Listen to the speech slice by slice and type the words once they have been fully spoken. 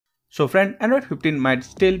So friend, Android 15 might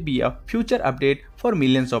still be a future update for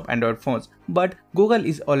millions of Android phones, but Google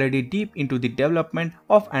is already deep into the development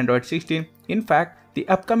of Android 16. In fact, the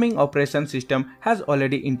upcoming operation system has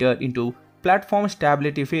already entered into platform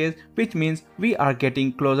stability phase, which means we are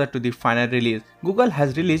getting closer to the final release. Google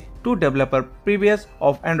has released two developer previews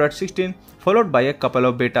of Android 16 followed by a couple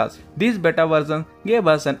of betas. These beta versions gave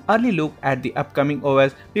us an early look at the upcoming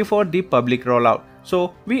OS before the public rollout.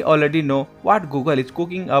 So we already know what Google is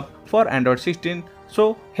cooking up for Android 16.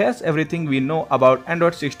 So here's everything we know about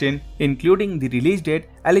Android 16, including the release date,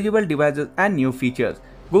 eligible devices and new features.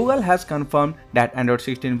 Google has confirmed that Android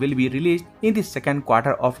 16 will be released in the second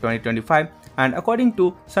quarter of 2025, and according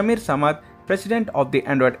to Samir Samath, president of the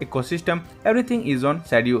Android ecosystem, everything is on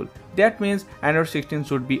schedule. That means Android 16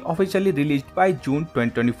 should be officially released by June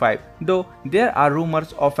 2025, though there are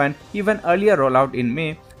rumors of an even earlier rollout in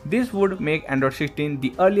May. This would make Android 16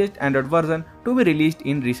 the earliest Android version to be released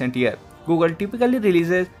in recent years. Google typically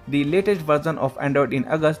releases the latest version of Android in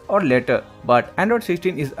August or later, but Android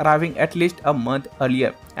 16 is arriving at least a month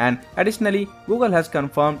earlier. And additionally, Google has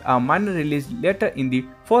confirmed a minor release later in the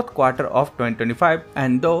fourth quarter of 2025,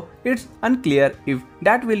 and though it's unclear if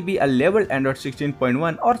that will be a labeled Android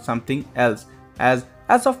 16.1 or something else. As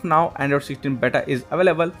of now, Android 16 beta is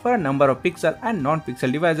available for a number of Pixel and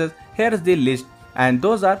non-Pixel devices. Here is the list. And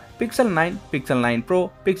those are Pixel 9, Pixel 9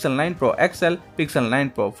 Pro, Pixel 9 Pro XL, Pixel 9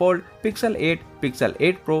 Pro Fold, Pixel 8, Pixel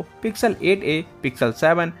 8 Pro, Pixel 8a, Pixel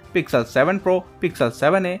 7, Pixel 7 Pro, Pixel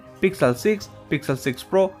 7a, Pixel 6, Pixel 6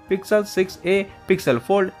 Pro, Pixel 6a, Pixel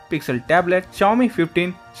Fold, Pixel Tablet, Xiaomi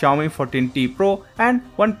 15, Xiaomi 14T Pro and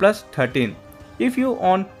OnePlus 13. If you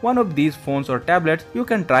own one of these phones or tablets, you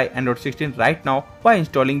can try Android 16 right now by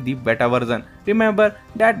installing the beta version. Remember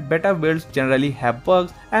that beta builds generally have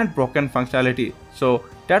bugs and broken functionality. So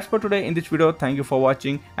that's for today in this video. Thank you for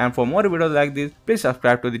watching, and for more videos like this, please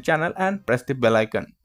subscribe to the channel and press the bell icon.